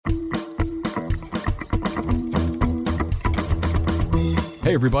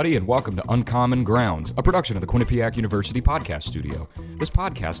Hey everybody, and welcome to Uncommon Grounds, a production of the Quinnipiac University Podcast Studio. This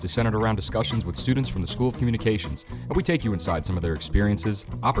podcast is centered around discussions with students from the School of Communications, and we take you inside some of their experiences,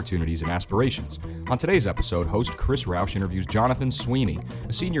 opportunities, and aspirations. On today's episode, host Chris Roush interviews Jonathan Sweeney,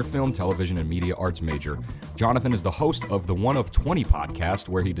 a senior film, television, and media arts major. Jonathan is the host of the One of 20 podcast,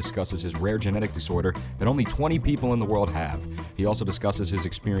 where he discusses his rare genetic disorder that only 20 people in the world have. He also discusses his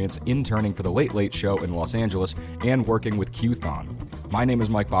experience interning for The Late Late Show in Los Angeles and working with Q-Thon. My name is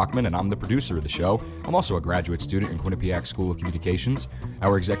Mike Bachman, and I'm the producer of the show. I'm also a graduate student in Quinnipiac School of Communications.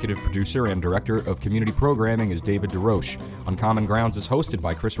 Our executive producer and director of community programming is David DeRoche. Uncommon Grounds is hosted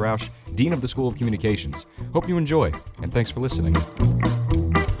by Chris Roush, Dean of the School of Communications. Hope you enjoy, and thanks for listening.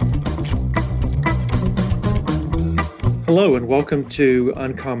 Hello, and welcome to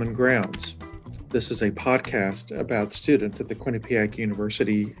Uncommon Grounds. This is a podcast about students at the Quinnipiac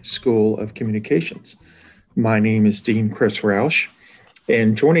University School of Communications. My name is Dean Chris Roush,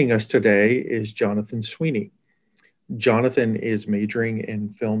 and joining us today is Jonathan Sweeney. Jonathan is majoring in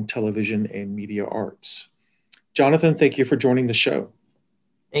film, television, and media arts. Jonathan, thank you for joining the show.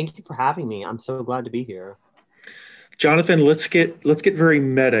 Thank you for having me. I'm so glad to be here. Jonathan, let's get very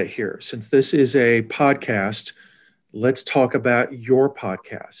meta here. Since this is a podcast, let's talk about your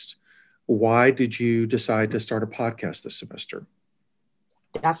podcast. Why did you decide to start a podcast this semester?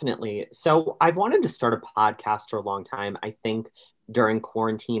 Definitely. So I've wanted to start a podcast for a long time. I think during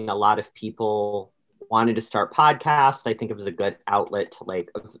quarantine, a lot of people wanted to start podcasts. I think it was a good outlet to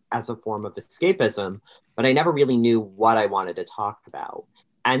as a form of escapism, but I never really knew what I wanted to talk about.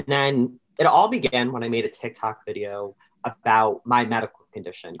 And then it all began when I made a TikTok video about my medical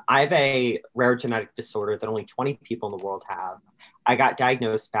condition. I have a rare genetic disorder that only 20 people in the world have. I got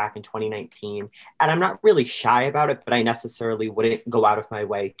diagnosed back in 2019, and I'm not really shy about it, but I necessarily wouldn't go out of my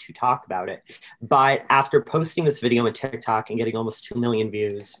way to talk about it. But after posting this video on TikTok and getting almost 2 million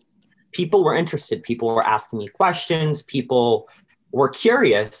views, people were interested. People were asking me questions. People were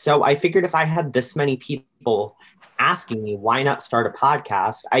curious. So I figured if I had this many people asking me, why not start a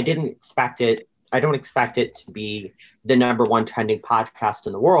podcast? I don't expect it to be the number one trending podcast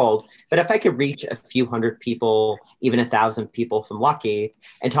in the world. But if I could reach a few hundred people, even 1,000 people if I'm lucky,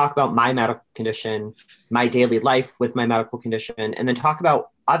 and talk about my medical condition, my daily life with my medical condition, and then talk about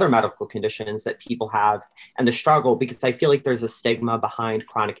other medical conditions that people have and the struggle, because I feel like there's a stigma behind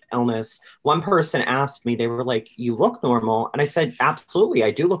chronic illness. One person asked me, they were like, "You look normal." And I said, absolutely, I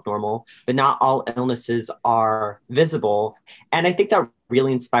do look normal, but not all illnesses are visible. And I think that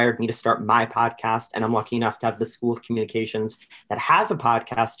really inspired me to start my podcast. And I'm lucky enough to have the School of Communications that has a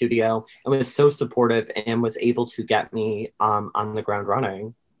podcast studio and was so supportive and was able to get me on the ground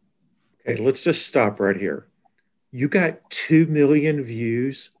running. Okay, let's just stop right here. You got 2 million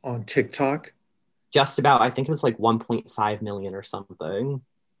views on TikTok? Just about. I think it was like 1.5 million or something.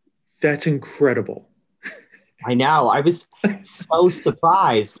 That's incredible. I know. I was so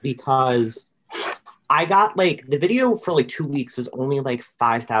surprised because I got the video for 2 weeks was only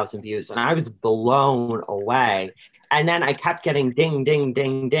 5,000 views, and I was blown away. And then I kept getting ding, ding,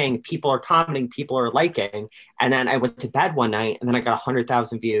 ding, ding. People are commenting, people are liking. And then I went to bed one night and then I got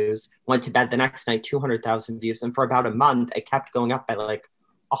 100,000 views, went to bed the next night, 200,000 views. And for about a month, it kept going up by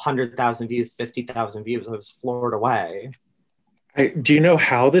 100,000 views, 50,000 views. I was floored away. Do you know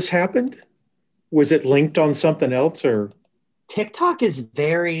how this happened? Was it linked on something else or? TikTok is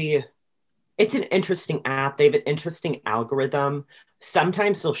it's an interesting app. They have an interesting algorithm.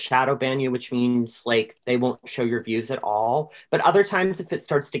 Sometimes they'll shadow ban you, which means they won't show your views at all. But other times, if it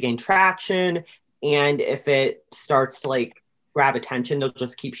starts to gain traction and if it starts to grab attention, they'll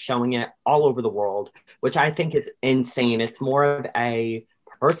just keep showing it all over the world, which I think is insane. It's more of a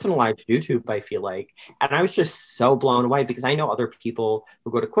personalized YouTube, I feel like. And I was just so blown away because I know other people who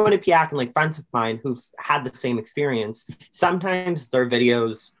go to Quinnipiac and friends of mine who've had the same experience. Sometimes their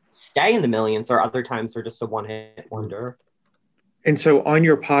videos stay in the millions, or other times they're just a one-hit wonder. And so on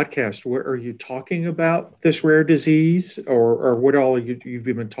your podcast, what are you talking about this rare disease, or what all you've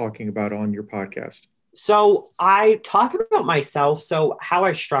been talking about on your podcast? So I talk about myself. So how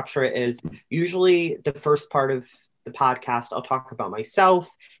I structure it is usually the first part of the podcast, I'll talk about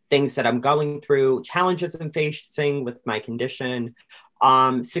myself, things that I'm going through, challenges I'm facing with my condition,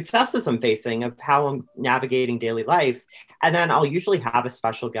 successes I'm facing of how I'm navigating daily life. And then I'll usually have a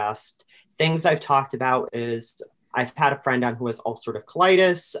special guest. Things I've talked about is I've had a friend on who has ulcerative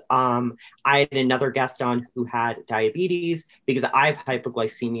colitis. I had another guest on who had diabetes because I have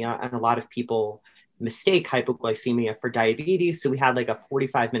hypoglycemia, and a lot of people mistake hypoglycemia for diabetes. So we had a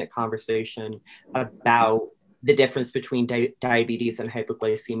 45-minute conversation about the difference between diabetes and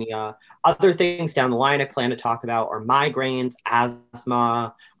hypoglycemia. Other things down the line I plan to talk about are migraines,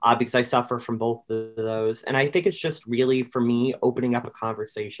 asthma, because I suffer from both of those. And I think it's just really, for me, opening up a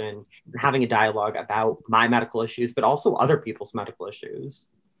conversation and having a dialogue about my medical issues, but also other people's medical issues.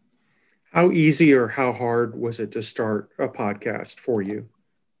 How easy or how hard was it to start a podcast for you?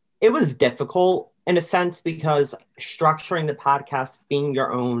 It was difficult in a sense because structuring the podcast, being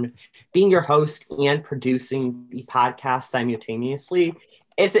your host and producing the podcast simultaneously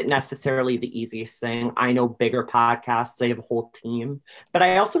isn't necessarily the easiest thing. I know bigger podcasts, they have a whole team, but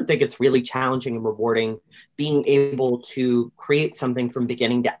I also think it's really challenging and rewarding being able to create something from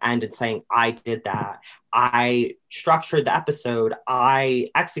beginning to end and saying, I did that. I structured the episode, I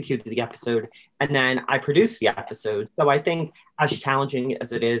executed the episode, and then I produced the episode. So I think as challenging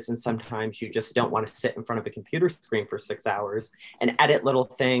as it is, and sometimes you just don't want to sit in front of a computer screen for 6 hours and edit little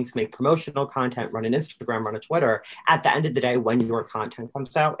things, make promotional content, run an Instagram, run a Twitter. At the end of the day, when your content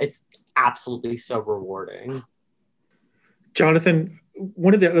comes out, it's absolutely so rewarding. Jonathan,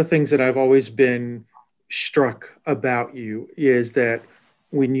 one of the other things that I've always been struck about you is that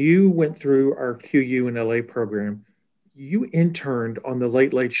when you went through our QU in LA program, you interned on the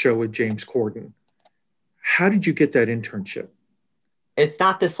Late Late Show with James Corden. How did you get that internship? It's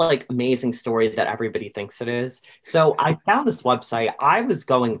not this like amazing story that everybody thinks it is. So I found this website. I was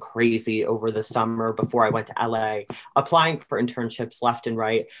going crazy over the summer before I went to LA, applying for internships left and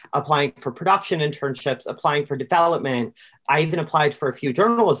right, applying for production internships, applying for development. I even applied for a few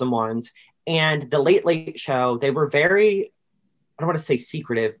journalism ones. And the Late Late Show, they were very, I don't want to say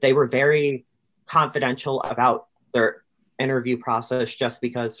secretive, they were very confidential about their interview process just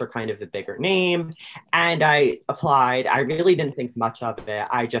because they're kind of a bigger name. And I applied. I really didn't think much of it.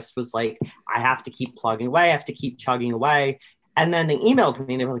 I just was like, I have to keep plugging away. I have to keep chugging away. And then they emailed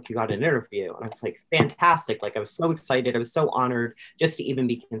me and they were like, you got an interview. And I was like, fantastic. Like I was so excited. I was so honored just to even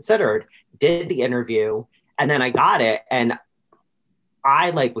be considered. Did the interview and then I got it. And I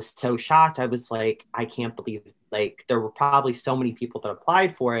like was so shocked. I was like, I can't believe like there were probably so many people that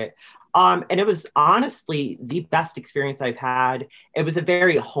applied for it. And it was honestly the best experience I've had. It was a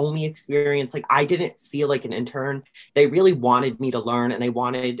very homey experience. Like I didn't feel like an intern. They really wanted me to learn and they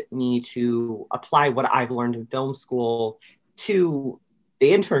wanted me to apply what I've learned in film school to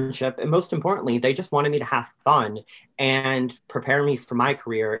the internship. And most importantly, they just wanted me to have fun and prepare me for my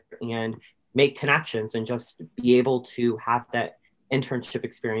career and make connections and just be able to have that internship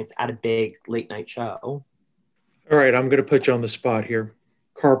experience at a big late night show. All right, I'm going to put you on the spot here.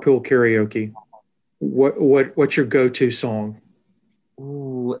 Carpool karaoke. What's your go-to song?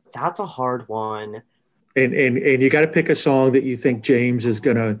 Ooh, that's a hard one. And you got to pick a song that you think James is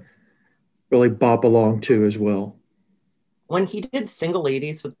going to really bop along to as well. When he did Single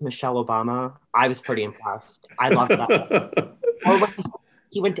Ladies with Michelle Obama, I was pretty impressed. I loved that. Or when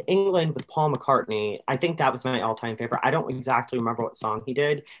he went to England with Paul McCartney, I think that was my all-time favorite. I don't exactly remember what song he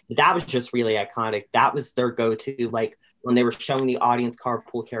did, but that was just really iconic. That was their go-to, like when they were showing the audience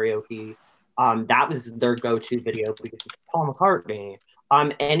carpool karaoke. That was their go-to video because it's Paul McCartney.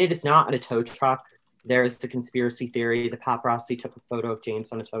 And it is not on a tow truck. There's the conspiracy theory. The paparazzi took a photo of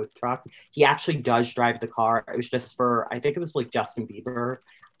James on a tow truck. He actually does drive the car. It was just for, I think it was like Justin Bieber.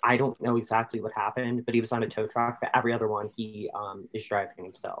 I don't know exactly what happened, but he was on a tow truck. But every other one, he is driving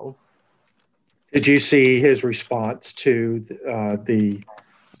himself. Did you see his response to the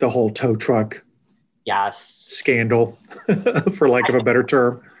whole tow truck? Yes. Scandal, for lack of a better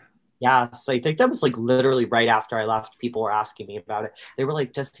term. Yes, I think that was like literally right after I left. People were asking me about it. They were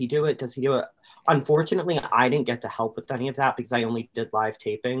like, does he do it? Does he do it? Unfortunately, I didn't get to help with any of that because I only did live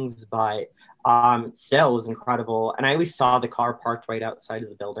tapings, but still it was incredible. And I always saw the car parked right outside of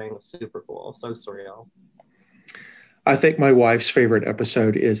the building. It was super cool. So surreal. I think my wife's favorite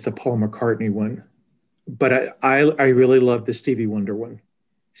episode is the Paul McCartney one, but I really love the Stevie Wonder one.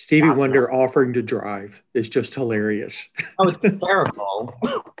 Stevie Wonder offering to drive is just hilarious. Oh, it's hysterical.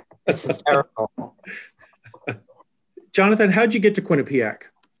 It's hysterical. Jonathan, how'd you get to Quinnipiac?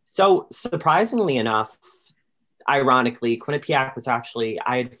 So surprisingly enough, ironically, Quinnipiac was actually,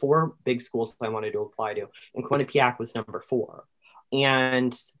 I had 4 big schools I wanted to apply to, and Quinnipiac was number 4.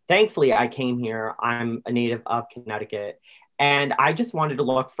 And thankfully I came here. I'm a native of Connecticut, and I just wanted to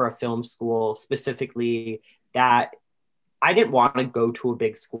look for a film school specifically that I didn't want to go to a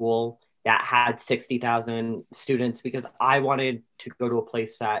big school that had 60,000 students because I wanted to go to a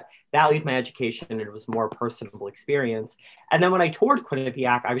place that valued my education and it was more personable experience. And then when I toured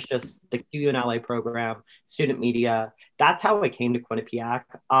Quinnipiac, I was just the QUNLA program, student media. That's how I came to Quinnipiac.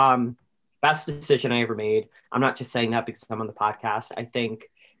 Best decision I ever made. I'm not just saying that because I'm on the podcast. I think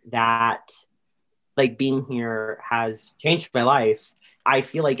that like being here has changed my life. I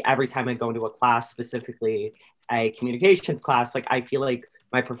feel like every time I go into a class, specifically a communications class, like I feel like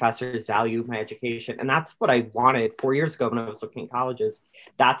my professors value my education. And that's what I wanted 4 years ago when I was looking at colleges.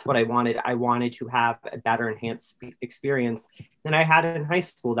 That's what I wanted. I wanted to have a better enhanced experience than I had in high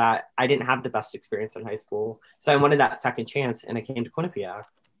school, that I didn't have the best experience in high school. So I wanted that second chance, and I came to Quinnipiac.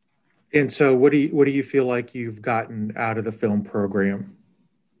 And so what do you feel like you've gotten out of the film program?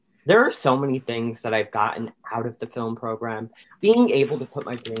 There are so many things that I've gotten out of the film program. Being able to put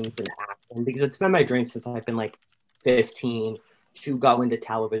my dreams into action, because it's been my dream since I've been like 15 to go into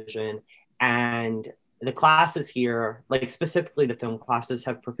television. And the classes here, like specifically the film classes,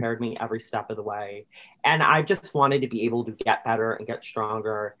 have prepared me every step of the way. And I've just wanted to be able to get better and get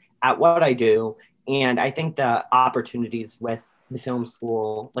stronger at what I do. And I think the opportunities with the film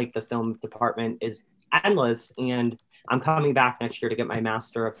school, like the film department, is endless. And I'm coming back next year to get my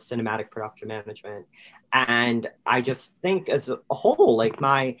Master of Cinematic Production Management. And I just think as a whole, like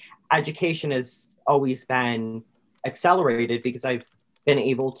my education has always been accelerated because I've been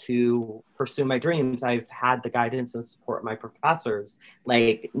able to pursue my dreams. I've had the guidance and support of my professors.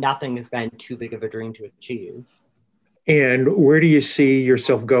 Like nothing has been too big of a dream to achieve. And where do you see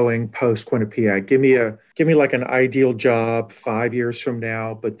yourself going post Quinnipiac? Give me like an ideal job 5 years from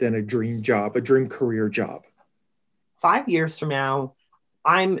now, but then a dream job, a dream career job. 5 years from now,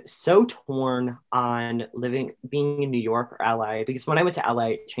 I'm so torn on being in New York or LA, because when I went to LA,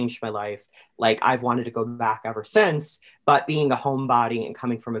 it changed my life. Like I've wanted to go back ever since, but being a homebody and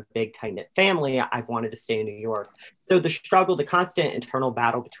coming from a big tight knit family, I've wanted to stay in New York. So the struggle, the constant internal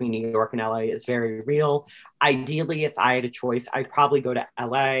battle between New York and LA is very real. Ideally, if I had a choice, I'd probably go to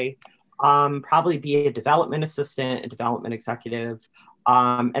LA, probably be a development assistant, a development executive.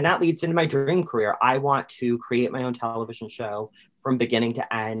 And that leads into my dream career. I want to create my own television show from beginning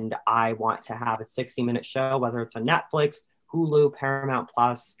to end. I want to have a 60-minute show, whether it's on Netflix, Hulu, Paramount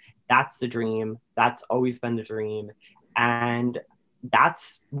Plus. That's the dream. That's always been the dream. And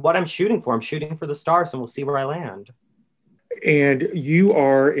that's what I'm shooting for. I'm shooting for the stars, and we'll see where I land. And you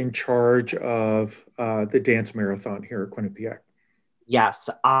are in charge of the dance marathon here at Quinnipiac. Yes,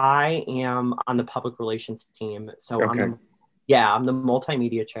 I am on the public relations team. So Okay. I'm the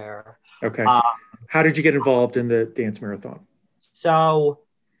multimedia chair. Okay. Uh, How did you get involved in the dance marathon? So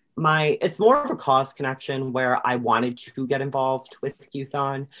it's more of a cause connection where I wanted to get involved with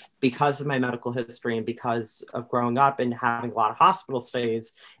Youthon because of my medical history and because of growing up and having a lot of hospital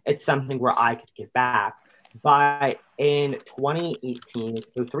stays. It's something where I could give back. But in 2018,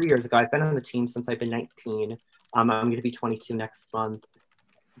 so 3 years ago, I've been on the team since I've been 19. I'm going to be 22 next month.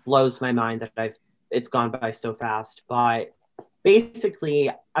 Blows my mind that it's gone by so fast. But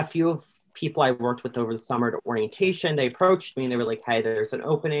basically, a few of people I worked with over the summer at orientation, they approached me and they were like, hey, there's an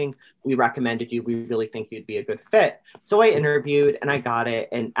opening. We recommended you. We really think you'd be a good fit. So I interviewed and I got it.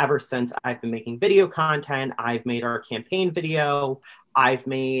 And ever since, I've been making video content. I've made our campaign video. I've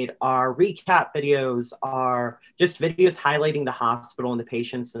made our recap videos, our just videos highlighting the hospital and the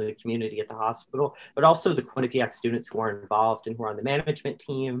patients and the community at the hospital, but also the Quinnipiac students who are involved and who are on the management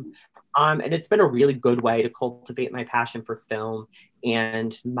team. And it's been a really good way to cultivate my passion for film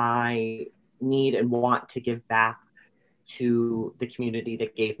and my need and want to give back to the community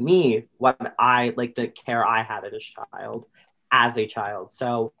that gave me what I like, the care I had as a child.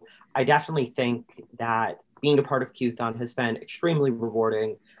 So I definitely think that being a part of Q-Thon has been extremely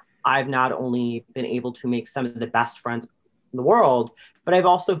rewarding. I've not only been able to make some of the best friends in the world, but I've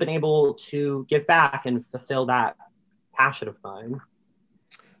also been able to give back and fulfill that passion of mine.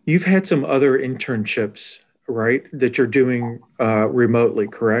 You've had some other internships, right, that you're doing remotely,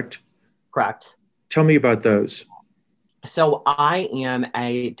 correct? Correct. Tell me about those. So I am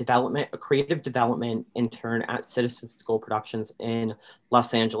a creative development intern at Citizen School Productions in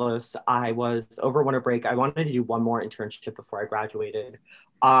Los Angeles. I was over winter break. I wanted to do one more internship before I graduated.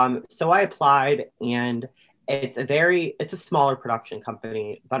 So I applied, and it's a smaller production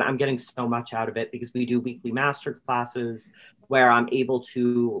company, but I'm getting so much out of it because we do weekly master classes where I'm able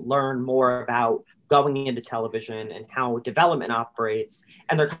to learn more about going into television and how development operates.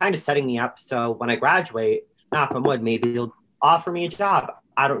 And they're kind of setting me up so when I graduate, knock on wood, maybe they'll offer me a job.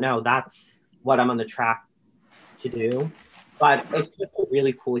 I don't know. That's what I'm on the track to do. But it's just a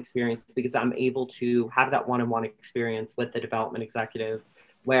really cool experience because I'm able to have that one-on-one experience with the development executive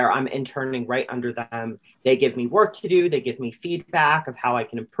where I'm interning right under them. They give me work to do. They give me feedback of how I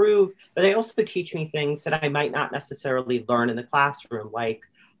can improve, but they also teach me things that I might not necessarily learn in the classroom, like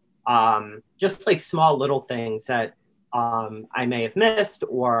just like small little things that I may have missed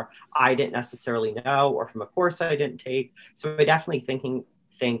or I didn't necessarily know, or from a course I didn't take. So I definitely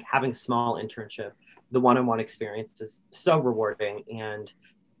think having a small internship the one-on-one experience is so rewarding, and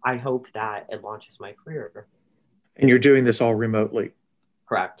I hope that it launches my career. And you're doing this all remotely?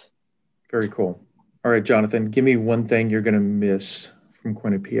 Correct. Very cool. All right, Jonathan, give me one thing you're going to miss from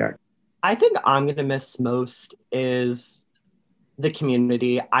Quinnipiac. I think I'm going to miss most is the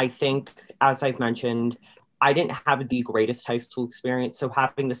community. I think, as I've mentioned, I didn't have the greatest high school experience, so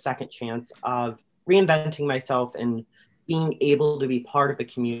having the second chance of reinventing myself and being able to be part of a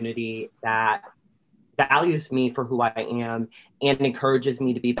community that values me for who I am and encourages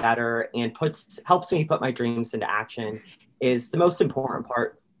me to be better and helps me put my dreams into action is the most important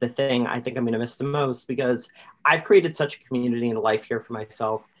part, the thing I think I'm going to miss the most, because I've created such a community and a life here for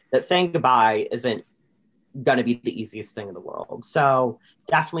myself that saying goodbye isn't going to be the easiest thing in the world. So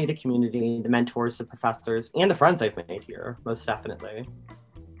definitely the community, the mentors, the professors, and the friends I've made here, most definitely.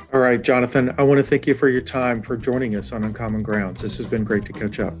 All right, Jonathan, I want to thank you for your time, for joining us on Uncommon Grounds. This has been great to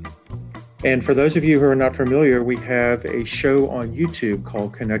catch up. And for those of you who are not familiar, we have a show on YouTube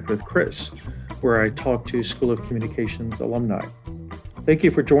called Connect with Chris, where I talk to School of Communications alumni. Thank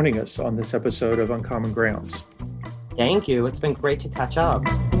you for joining us on this episode of Uncommon Grounds. Thank you. It's been great to catch up.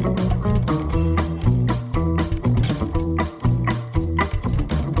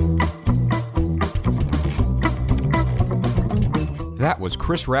 That was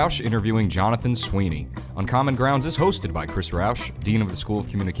Chris Roush interviewing Jonathan Sweeney. Uncommon Grounds is hosted by Chris Roush, Dean of the School of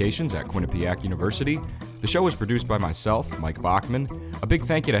Communications at Quinnipiac University. The show is produced by myself, Mike Bachman. A big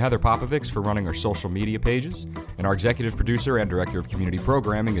thank you to Heather Popovics for running our social media pages. And our executive producer and director of community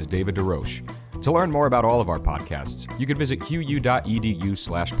programming is David DeRoche. To learn more about all of our podcasts, you can visit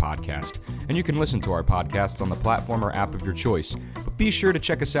qu.edu/podcast. And you can listen to our podcasts on the platform or app of your choice. But be sure to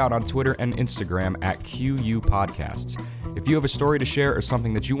check us out on Twitter and Instagram at QU Podcasts. If you have a story to share or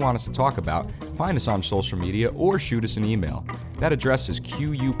something that you want us to talk about, find us on social media or shoot us an email. That address is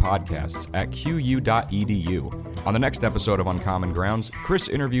qupodcasts@qu.edu. On the next episode of Uncommon Grounds, Chris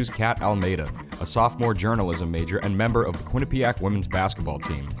interviews Kat Almeida, a sophomore journalism major and member of the Quinnipiac women's basketball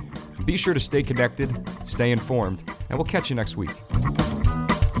team. Be sure to stay connected, stay informed, and we'll catch you next week.